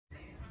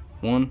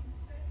1.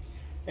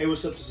 Hey,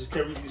 what's up? This is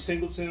Keri D.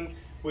 Singleton.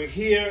 We're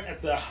here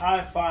at the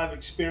High Five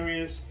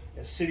Experience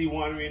at City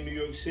Winery in New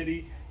York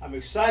City. I'm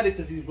excited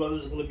because these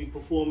brothers are going to be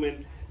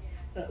performing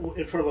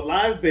in front of a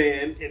live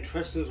band in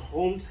Treston's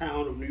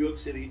hometown of New York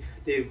City.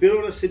 They've been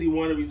on a City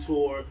Winery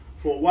tour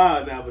for a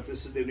while now, but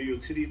this is their New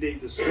York City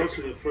date. This is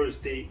also their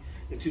first date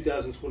in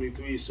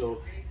 2023.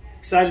 So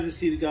excited to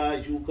see the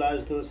guys. You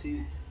guys are going to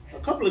see a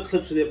couple of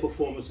clips of their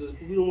performances.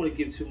 We don't want to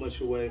give too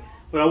much away,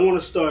 but I want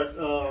to start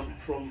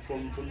from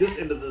this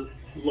end of the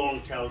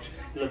long couch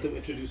and let them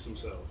introduce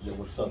themselves. Yo,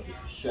 what's up?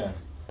 This is Shannon.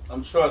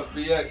 I'm Trust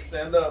BX.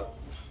 Stand up.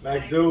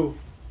 Mac Do.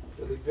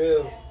 Billy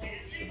Bill.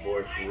 It's your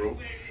boy Farouk.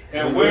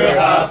 And we're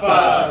High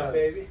Five,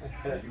 baby.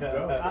 There you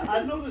go.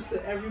 I noticed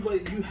that everybody,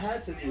 you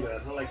had to do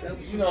that. Huh? Like that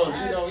was, You know,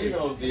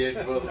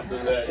 DX brothers do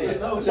that. You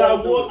know,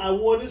 so I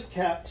wore this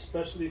cap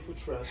especially for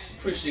Trust.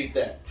 appreciate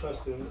that.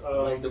 Trusting. I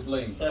like the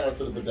bling. Shout out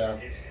to the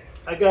bedazzled.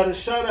 I got to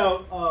shout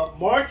out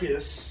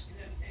Marcus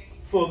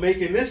for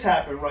making this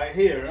happen right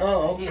here.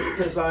 Oh,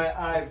 Because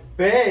I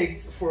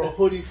begged for a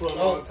hoodie for a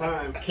long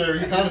time. Kerry,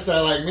 you kind of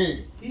sound like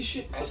me. He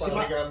should. I See,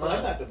 finally got mine.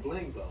 I got the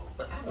bling though.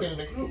 But I've been in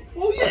the group.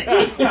 Well, yeah.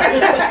 You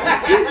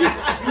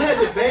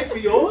had to beg for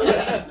yours?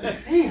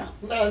 Damn.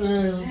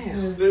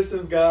 Damn.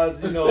 Listen,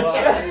 guys, you know,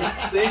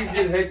 things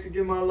get hectic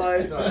in my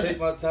life, and I take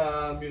my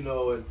time, you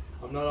know, and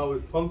I'm not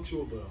always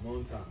punctual, but I'm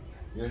on time.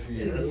 Yes,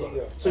 he is.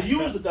 So you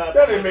was the guy.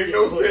 That didn't make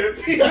no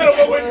sense. He said I'm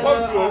always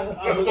punctual.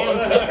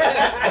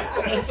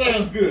 That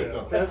sounds good,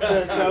 though.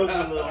 That was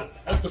a little.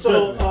 That's the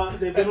So president.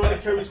 they've been on the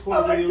Kerry's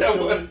Corner radio that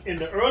show one. in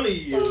the early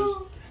years,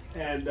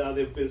 and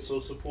they've been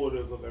so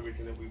supportive of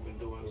everything that we've been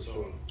doing.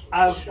 So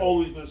I've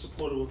always been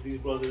supportive of these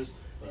brothers.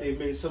 They've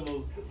made some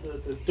of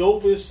the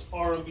dopest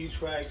R&B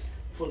tracks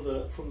from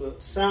the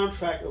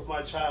soundtrack of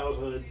my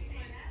childhood.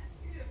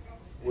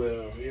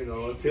 Well, you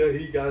know, until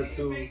he got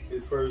to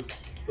his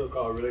first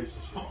so-called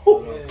relationship.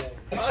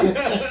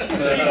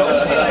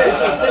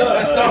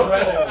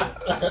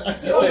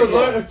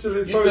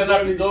 He said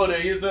not to go there.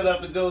 He said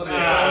not to go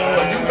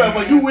there.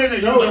 But you win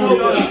it.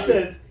 No, he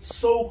said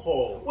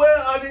so-called.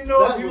 Well, I didn't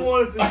know That if you was-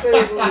 wanted to say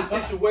it was a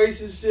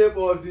situationship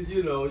or did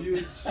you know you.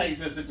 He said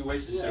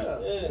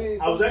situationship.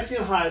 I was actually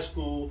in high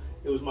school.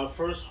 It was my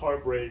first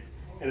heartbreak,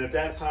 and at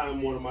that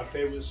time, one of my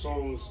favorite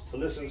songs to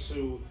listen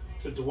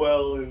to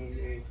dwell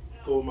and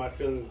go with my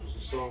feelings was a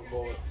song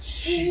called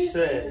 "She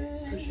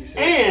Said."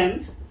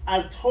 And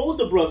I've told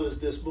the brothers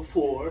this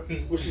before,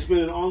 which has been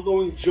an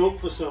ongoing joke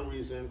for some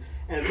reason.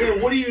 And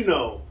then, what do you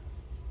know?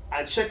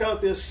 I check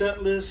out their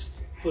set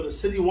list for the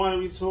City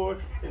Winery tour,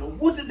 and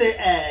what did they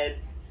add?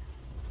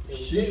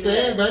 She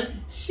said, baby.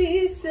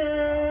 She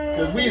said.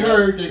 Because we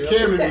heard that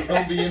Kerry was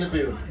going to be in the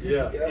building.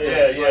 Yeah.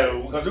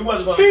 Because we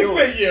wasn't going to do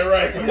it. yeah,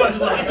 right. We wasn't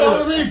going to That's do the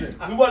it. only reason.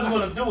 We wasn't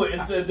going to do it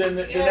until then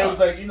they was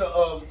like,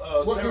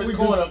 What can Kerry's we do?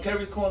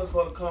 Corner's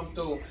going to come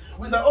through.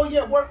 We was like, oh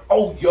yeah, what?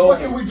 Oh, yo. What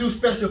can we do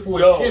special for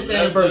Yo, his 10th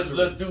anniversary?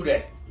 let's do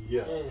that.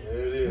 Yeah,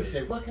 there it He is.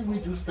 said, what can we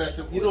do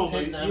special for You know,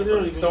 his 10th you don't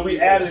anniversary? even- So we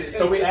added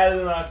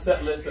it in our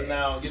set list, and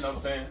now, you know what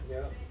I'm saying?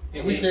 Yeah.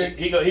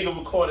 He can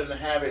record it and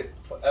have it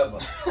forever.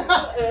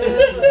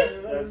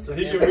 So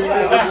he can read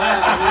it.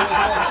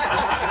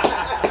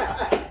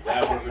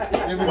 That would be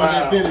cool. Then we want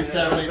that Billy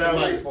Saturday That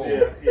Night was- for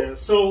him. yeah.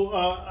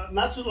 So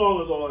not too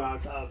long ago, and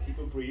I'll keep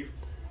it brief.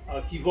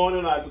 KeVaughn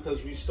and I,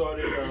 because we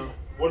started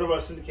one of our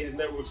syndicated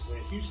networks is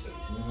in Houston.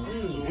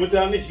 So we went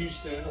down to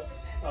Houston.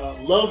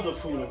 Loved the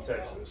food in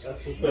Texas.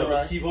 That's what's That up.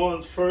 was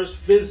KeVaughn's first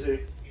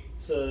visit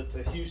to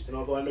Houston.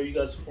 Although I know you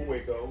guys are from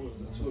Waco, it was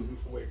the two of you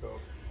from Waco.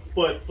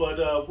 But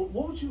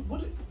what would you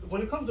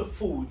when it comes to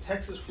food,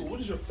 Texas food? What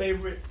is your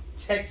favorite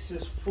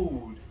Texas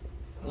food?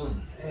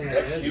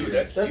 That's cute.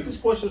 That's cute. This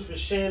question is for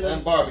Shannon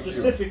And barbecue.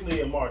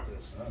 specifically and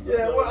Marcus.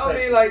 Yeah, well, I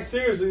mean, like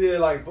seriously, yeah,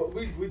 like, but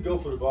we go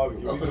for the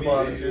barbecue. Go for the We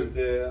barbecue. is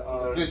there.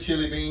 Good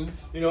chili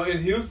beans. You know, in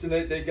Houston,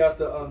 they got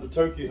the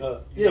turkey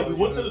hut. You Yeah, know, we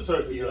went to the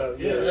turkey hut.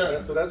 Yeah.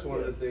 So that's one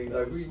of the things.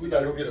 Like We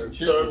got to go get some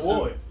chicken. Third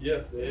Ward. Yeah,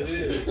 it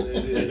is. It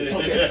is.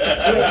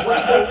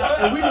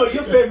 Okay. And we know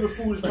your favorite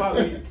food is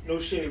probably no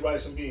shade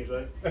rice and beans,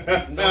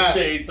 right? No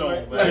shade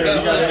thrown,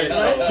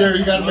 Kerry,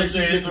 you got to make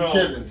sure you shade get some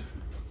thrown. chitlins.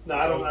 No,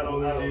 I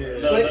don't.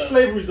 Yeah.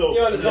 Slavery's over.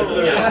 You're on the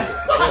zone.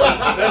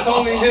 That's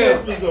only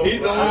him. He's the only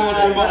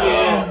one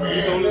promoting it.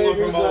 He's the only one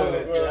promoting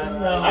it.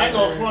 I ain't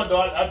gonna front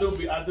though. I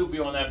do be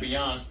on that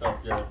Beyond stuff,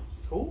 yo.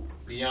 Who?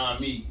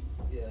 Beyond Meat.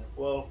 Yeah.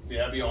 Well.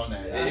 Yeah, I be on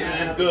that.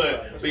 Yeah. It's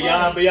good.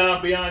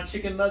 Beyond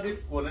chicken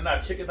nuggets. Well, they're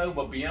not chicken nuggets,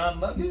 but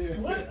Beyond nuggets. Yeah.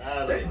 What?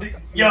 I don't know.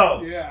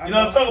 Yo, Yeah, you know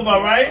what I'm talking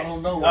about, right? I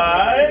don't know. All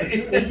right.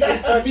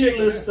 It's the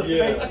meatless, the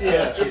Yeah. fake.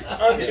 Yeah.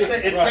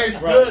 It tastes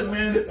good,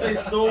 man. It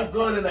tastes so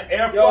good in the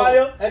air Yo,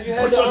 fryer. have you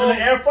Put had yours in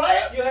the air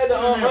fryer? You had the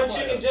Put it in the air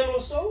chicken fryer. General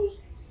Tso's?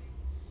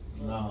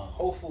 No.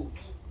 Whole Foods.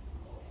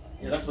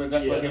 Yeah, that's what I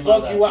get my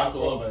Fuck you out, that's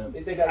all bro. of They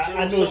it. think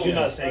I know you're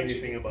not saying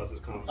anything about this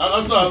conversation.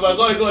 I'm sorry, but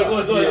go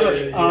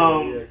ahead.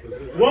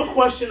 One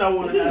question I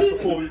want to ask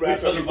before we wrap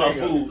Talking about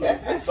everything food.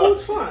 up.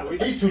 Food's fine.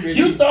 He's too busy.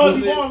 You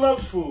started KeVaughn it.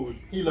 loves food.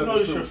 He You loves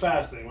notice his you're food.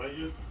 fasting, right?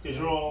 Because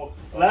you're all.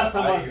 Last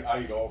time I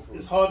eat all food.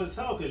 it's hard to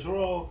tell because you're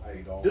all. I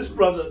eat all This food.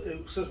 brother,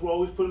 since we're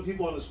always putting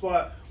people on the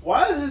spot,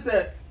 why is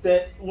it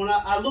that when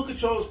I look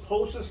at y'all's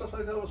posts and stuff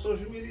like that on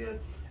social media,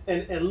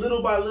 and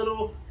little by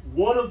little,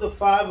 one of the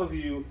 5 of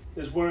you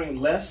is wearing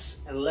less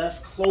and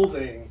less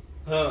clothing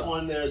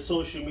on their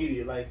social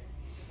media? Like,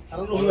 I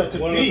don't know who that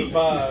could One be. of the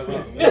 5.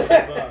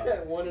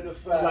 One of the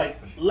 5.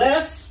 Like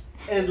less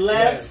and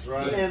less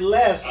right. and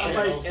less. I'm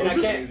like, and I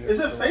can't- is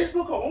it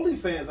Facebook or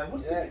OnlyFans? Like,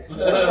 what's it?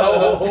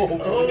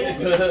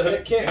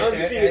 I can't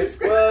unsee it.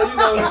 Well, you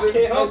know, I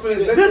can't unsee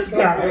it. This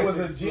guy. There was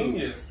a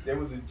genius. There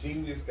was a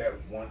genius that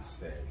once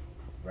said,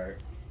 right?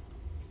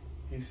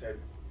 He said,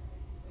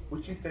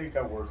 "What you think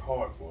I work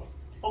hard for?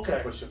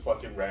 Okay. Push your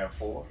fucking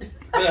RAV4,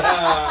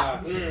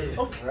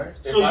 Okay. right?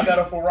 So if I you- got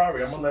a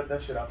Ferrari, I'm gonna let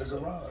that shit out the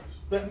garage."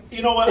 But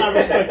you know what? I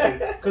respect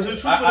it. Because the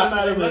truth of the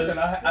matter is, Listen,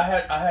 I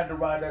had to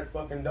ride that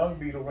fucking dung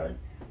beetle, right?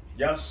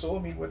 Y'all saw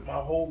me with my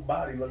whole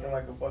body looking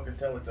like a fucking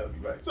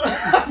Teletubby,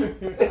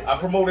 right? I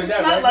promoted It's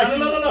that, not right? like-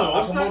 no. I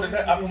It's promoted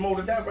not- that. I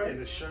promoted that, and right?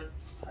 the shirt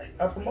is tight.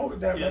 I promoted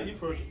that, Yeah, right? you've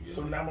heard it. Yeah.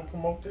 So now I'm gonna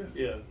promote this.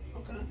 Yeah.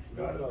 Okay.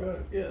 God is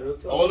good.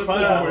 Yeah. All the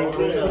Fine. time. We're All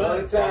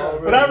the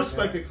time. But I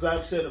respect it because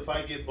I've said if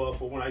I get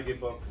buff or when I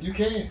get buff, You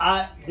can.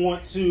 I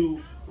want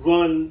to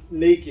run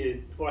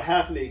naked or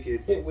half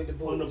naked Hit with the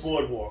on the boobs.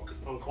 boardwalk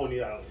on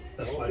Coney Island.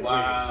 That's my dream.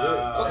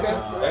 Wow. Okay.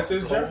 That's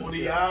his journey.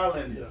 Coney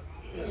Island. Yeah.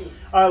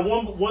 All right,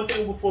 one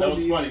thing before That we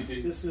was leave. funny,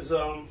 T. This is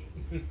no,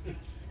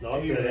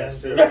 I'm dead ass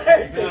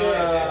Speedos serious.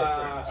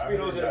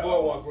 at the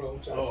boardwalk, bro. I'm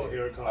trying to Oh, say.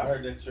 here it I comes.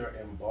 heard that you're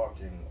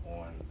embarking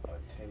on a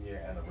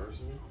 10-year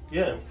anniversary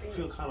Yeah, I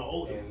feel kind of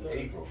old. in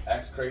April.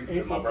 That's crazy. 'Cause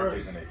my April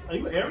birthday's 1st. in April. Are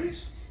you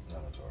Aries? No,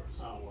 I'm a Taurus.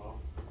 Oh well.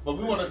 But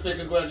we want to say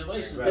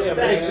congratulations. Right. Yeah,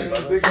 Thank man.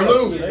 you. Big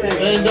Salute. ups.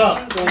 Stand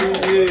up.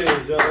 20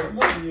 years, yo.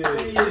 20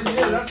 years.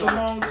 Yeah, that's a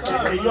long And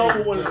time. y'all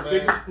were one of the Man.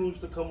 biggest groups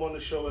to come on the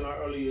show in our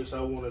early years, so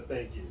I want to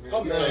thank you.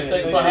 Oh, man.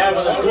 Thank you for having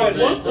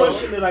us. One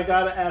question that I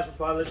gotta ask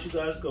before I let you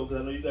guys go,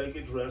 because I know you gotta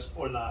get dressed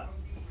or not.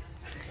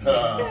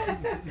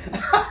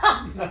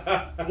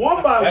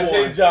 One by That's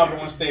one. his job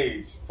on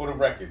stage, for the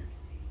record.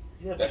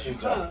 Yeah, That's but you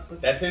his job. kinda-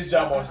 but- That's his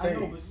job on I stage.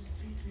 know, but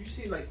you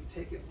seem like you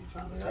take it. You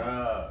trying to.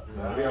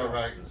 Nah, we all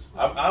right.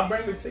 I'll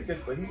bring the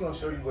tickets, but he's gonna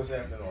show you what's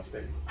happening on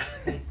stage.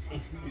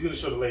 He's gonna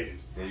show the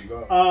ladies. There you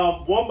go.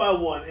 One by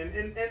one,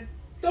 and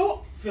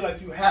don't feel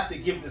like you have to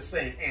give the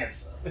same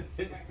answer.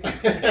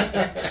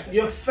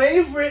 Your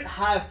favorite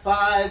high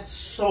five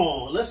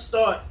song. Let's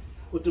start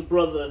with the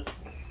brother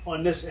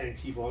on this end.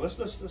 KeVaughn. Let's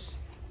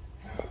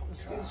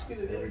get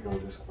it. There we go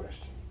with this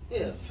question.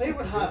 Yeah,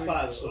 favorite high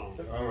five song.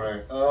 All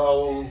right.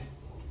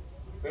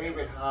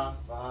 Favorite high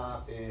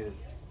five is.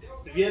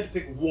 If you had to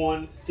pick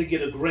one to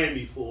get a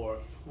Grammy for,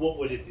 what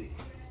would it be?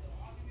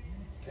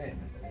 Damn it,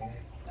 man.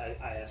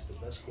 I asked the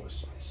best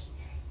questions.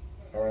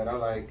 All right, I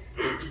like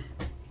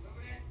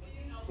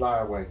Fly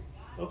Away.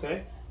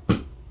 Okay,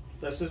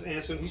 that's his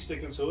answer. And he's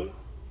sticking to it.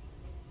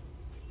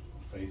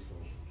 Faithful.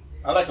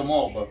 I like them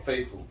all, but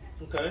faithful.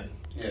 Okay,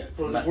 Yeah.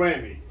 for the not-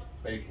 Grammy,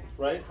 Faithful.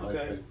 right? I like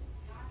Okay, faithful.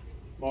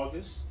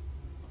 Marcus.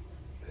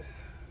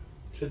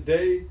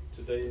 Today,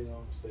 today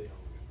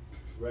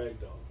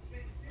Ragdoll.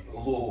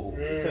 Oh.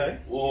 Okay.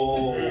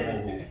 Whoa.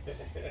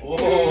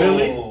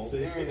 Billy?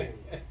 See?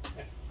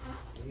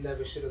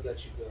 Never should have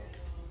let you go.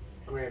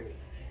 Grammy.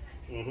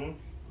 Mm-hmm.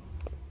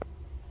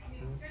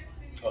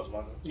 Oh, it's my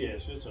turn. Yeah,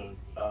 it's your turn.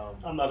 Um,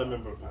 I'm not a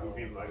member of the group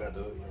even. I got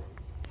to.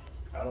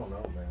 I don't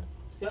know, man.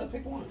 You gotta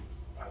pick one.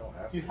 I don't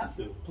have You to. have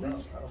to, please, No, I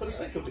don't for the have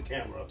sake of the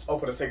camera. Oh,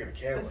 for the sake of the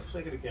camera. For the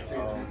sake of the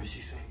camera. What did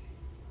she say?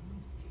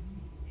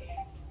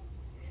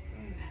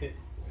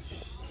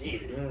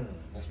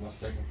 That's my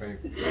second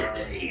favorite.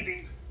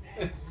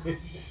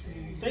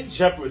 Think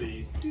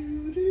Jeopardy.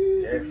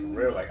 Yeah, for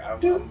real. Like I'm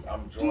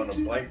drawing a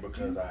blank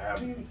because I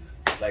have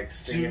like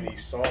singing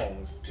these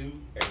songs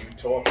and you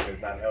talking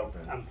is not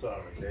helping. I'm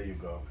sorry. There you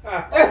go.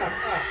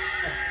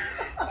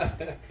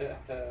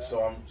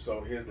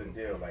 So here's the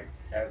deal. Like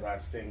as I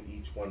sing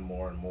each one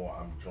more and more,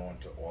 I'm drawn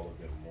to all of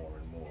them more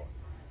and more.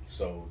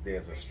 So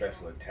there's a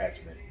special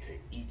attachment to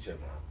each of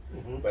them.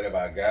 Mm-hmm. But if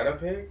I gotta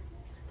pick,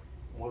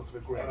 One for the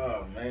Grammy.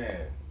 oh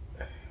man,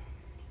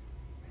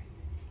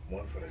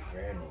 one for the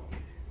Grammy.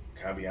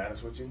 Can I be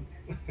honest with you?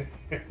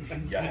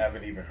 Y'all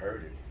haven't even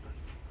heard it.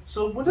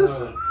 So what is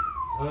it?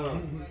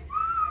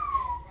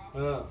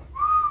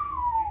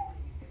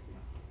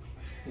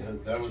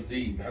 That was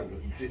deep. That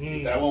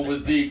was That one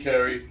was deep,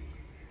 Keri.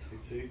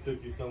 He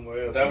took you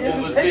somewhere else. That He one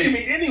hasn't was taken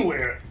deep. me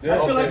anywhere.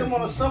 Yeah, I feel like okay. I'm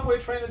on a subway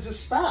train that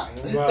just stopped.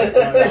 Right.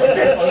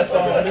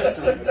 Unsolved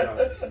mystery.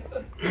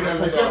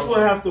 I guess we'll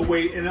have to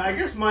wait. And I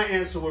guess my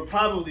answer would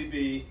probably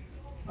be,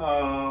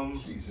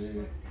 She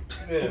said.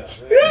 Yeah.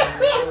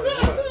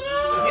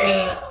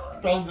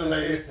 Don't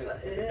delay it.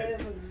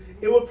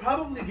 it would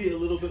probably be a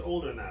little bit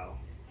older now.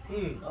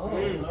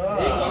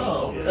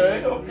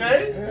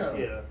 Okay.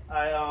 Yeah.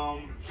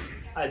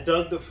 I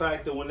dug the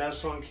fact that when that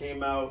song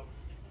came out,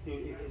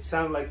 it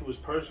sounded like it was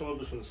personal. It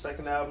was from the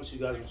second album, so you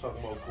guys were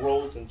talking about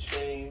growth and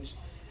change.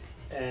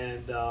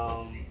 And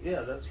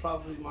yeah, that's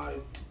probably my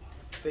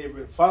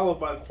favorite, followed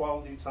by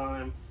Quality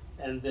Time,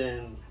 and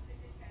then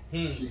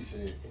She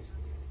said.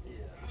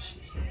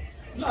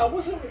 No, it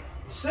wasn't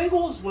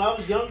singles. When I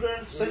was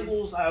younger,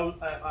 singles I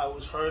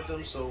always heard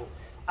them, so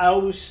I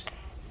always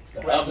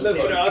Look for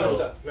the other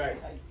stuff. Right.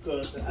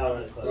 go to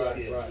album cuts.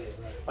 Right. Yeah.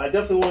 I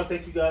definitely want to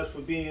thank you guys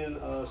for being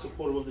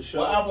supportive of the show.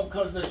 What album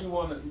cuts that you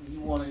would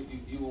want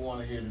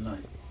to hear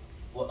tonight?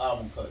 What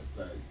album cuts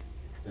that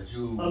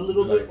you a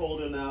little like? bit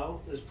older now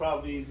is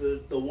probably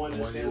the one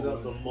that stands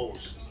out the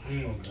most.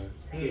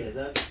 Yeah,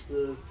 that's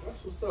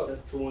what's up.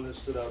 That's the one that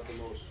stood out the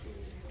most for me.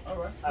 All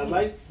right. I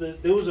liked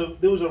there was a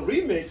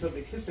remix of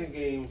the Kissing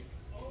Game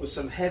with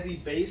some heavy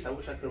bass. I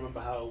wish I could remember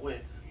how it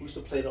went. We used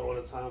to play that all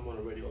the time on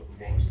the radio up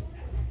in Boston.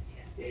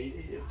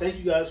 Yeah, thank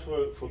you guys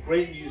for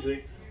great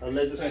music, a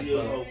legacy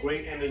of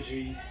great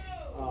energy.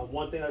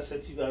 One thing I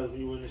said to you guys when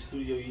you were in the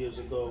studio years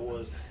ago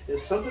was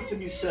there's something to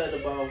be said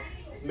about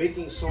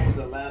making songs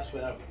that last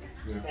forever.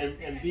 Yeah.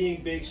 And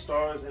being big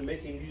stars and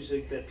making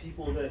music that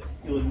people that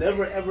you'll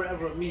never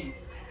ever meet,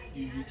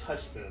 you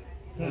touch them.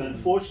 And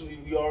unfortunately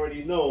we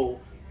already know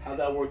how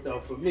that worked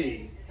out for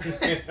me.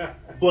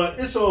 But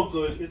it's all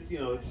good. It's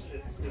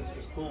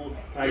it's cool.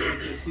 I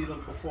get to see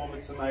them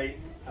performing tonight.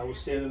 I will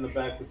stand in the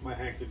back with my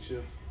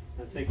handkerchief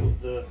and think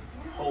of the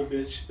whole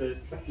bitch that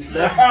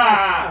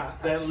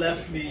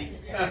left me.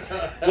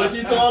 What'd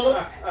you call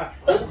her?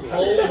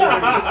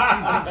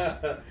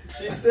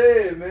 She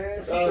said,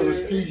 man. She said. It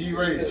was PG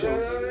rated. She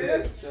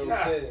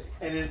said.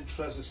 And then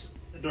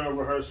during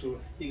rehearsal,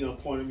 he gonna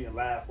point at me and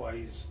laugh while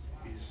he's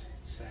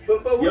saying.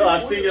 Yo, I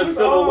see your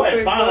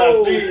silhouette. Finally,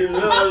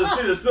 I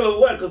see the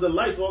silhouette because the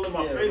lights all in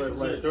my face.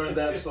 Right, during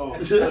that song.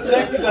 But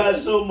thank you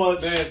guys so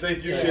much. Man,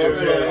 thank you,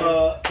 Keri.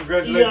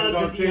 Congratulations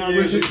on 10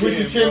 years. Wish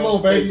you 10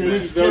 more, baby.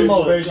 Wish you 10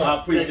 more, baby.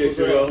 I appreciate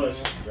you, bro.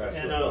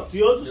 And do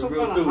y'all do some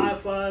kind of high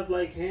five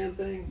like hand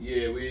thing?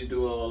 Yeah, we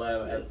do all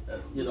that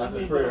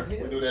at prayer.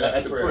 We do that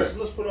at the prayer. So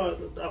let's put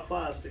our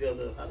fives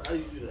together. How do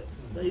you do that?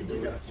 How you do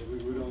that?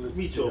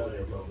 Reach over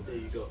there, bro. There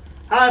you go.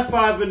 High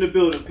five in the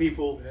building,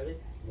 people. Ready?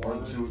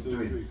 1, 2,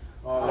 3.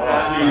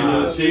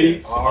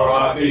 R.I.P.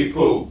 R.I.P.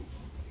 Pooh.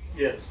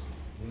 Yes.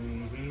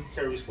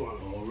 Keri's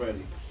Korner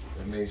already.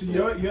 So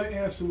your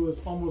answer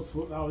was almost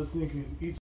what I was thinking. Each